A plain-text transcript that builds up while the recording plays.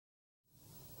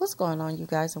What's going on, you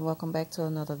guys, and welcome back to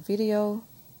another video.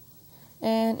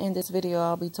 And in this video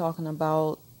I'll be talking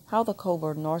about how the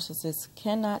covert narcissist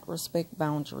cannot respect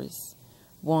boundaries.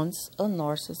 Once a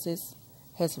narcissist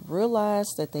has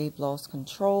realized that they've lost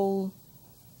control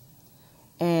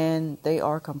and they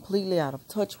are completely out of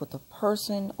touch with the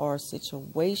person or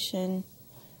situation,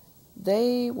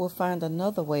 they will find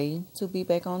another way to be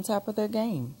back on top of their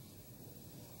game.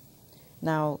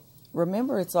 Now,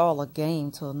 remember, it's all a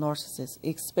game to a narcissist,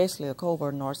 especially a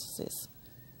covert narcissist.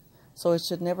 So it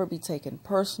should never be taken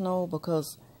personal,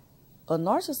 because a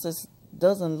narcissist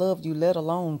doesn't love you, let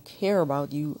alone care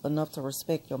about you enough to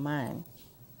respect your mind.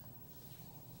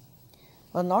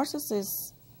 A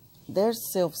narcissist, they're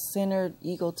self-centered,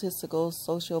 egotistical,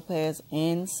 sociopaths,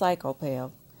 and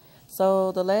psychopath.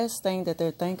 So the last thing that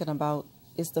they're thinking about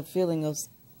is the feeling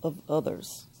of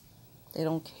others. They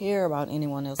don't care about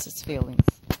anyone else's feelings,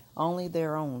 only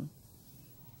their own.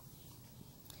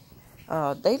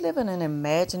 They live in an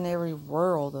imaginary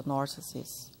world of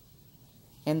narcissists,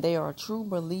 and they are true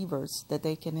believers that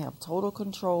they can have total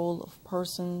control of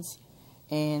persons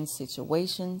and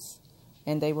situations,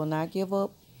 and they will not give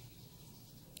up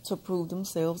to prove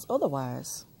themselves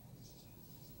otherwise.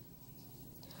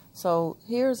 So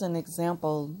here's an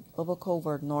example of a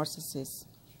covert narcissist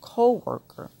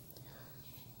co-worker,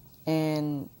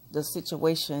 and the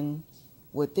situation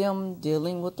with them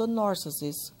dealing with the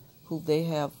narcissist who they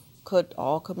have cut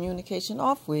all communication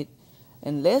off with,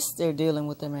 unless they're dealing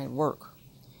with them at work.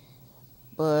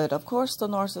 But of course the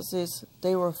narcissists,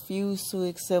 they refuse to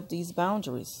accept these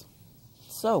boundaries.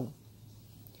 So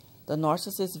the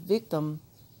narcissist victim,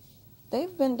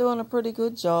 they've been doing a pretty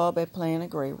good job at playing a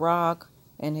great rock,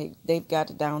 and they've got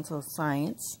it down to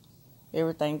science.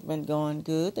 Everything's been going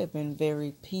good. They've been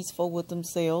very peaceful with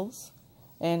themselves.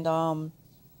 And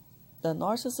the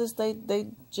narcissists, they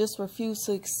just refuse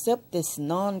to accept this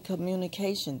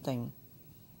non-communication thing.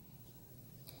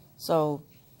 So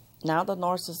now the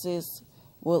narcissist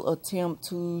will attempt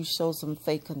to show some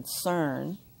fake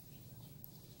concern,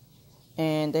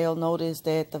 and they'll notice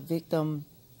that the victim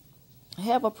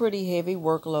have a pretty heavy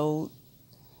workload,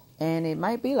 and it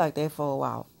might be like that for a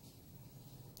while.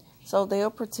 So they'll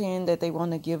pretend that they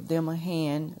want to give them a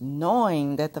hand,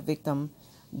 knowing that the victim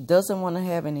doesn't want to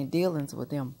have any dealings with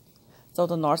them. So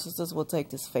the narcissist will take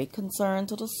this fake concern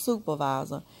to the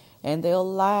supervisor, and they'll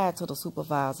lie to the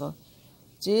supervisor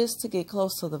just to get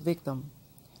close to the victim.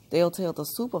 They'll tell the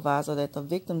supervisor that the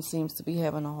victim seems to be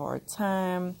having a hard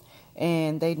time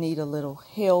and they need a little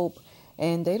help,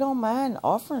 and they don't mind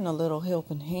offering a little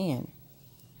helping hand,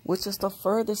 which is the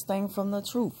furthest thing from the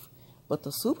truth. But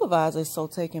the supervisor is so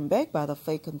taken back by the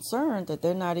fake concern that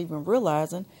they're not even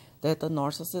realizing that the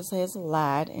narcissist has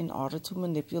lied in order to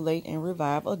manipulate and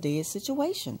revive a dead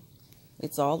situation.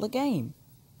 It's all a game.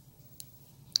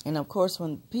 And of course,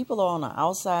 when people are on the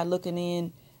outside looking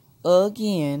in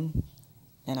again,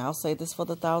 and I'll say this for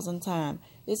the 1,000th time,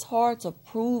 it's hard to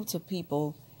prove to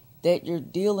people that you're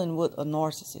dealing with a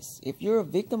narcissist. If you're a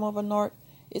victim of a narc,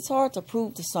 it's hard to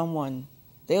prove to someone.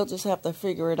 They'll just have to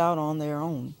figure it out on their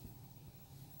own.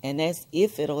 And that's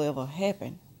if it'll ever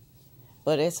happen.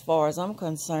 But as far as I'm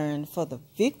concerned, for the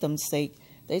victim's sake,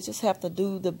 they just have to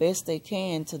do the best they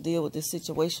can to deal with this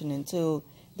situation until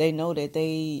they know that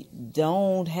they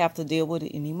don't have to deal with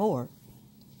it anymore.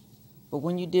 But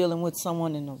when you're dealing with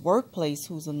someone in the workplace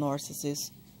who's a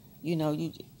narcissist, you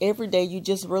know, every day you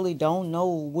just really don't know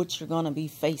what you're going to be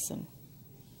facing.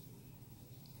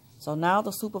 So now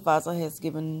the supervisor has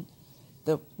given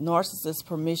the narcissist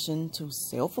permission to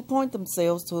self-appoint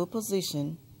themselves to a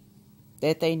position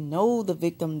that they know the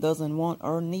victim doesn't want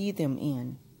or need them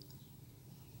in.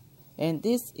 And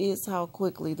this is how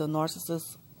quickly the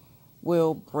narcissist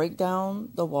will break down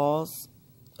the walls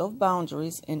of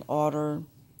boundaries in order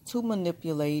to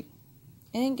manipulate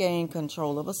and gain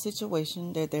control of a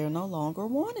situation that they're no longer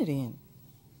wanted in.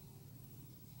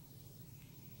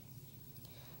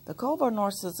 The covert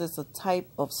narcissist is a type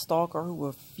of stalker who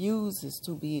refuses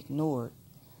to be ignored,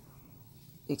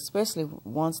 especially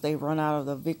once they run out of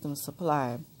the victim's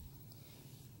supply.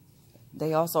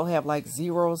 They also have like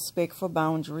zero respect for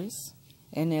boundaries,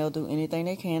 and they'll do anything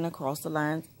they can across the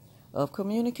lines of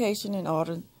communication in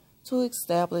order to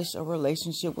establish a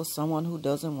relationship with someone who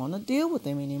doesn't want to deal with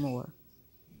them anymore.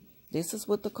 This is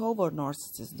what the covert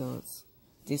narcissist does.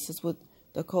 This is what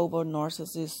the covert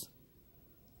narcissists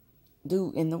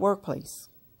do in the workplace.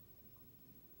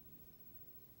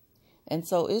 And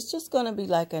so it's just going to be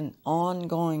like an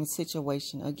ongoing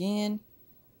situation. Again,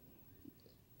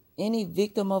 any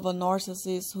victim of a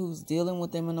narcissist who's dealing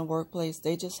with them in the workplace,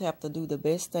 they just have to do the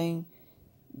best thing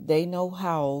they know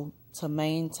how to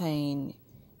maintain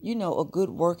a good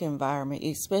work environment,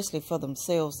 especially for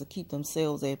themselves, to keep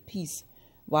themselves at peace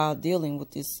while dealing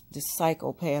with this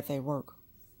psychopath at work.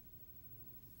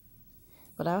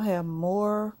 But I'll have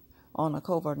more on a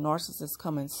covert narcissist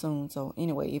coming soon. So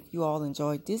anyway, if you all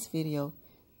enjoyed this video,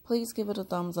 please give it a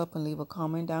thumbs up and leave a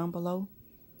comment down below.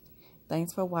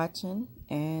 Thanks for watching,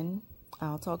 and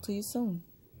I'll talk to you soon.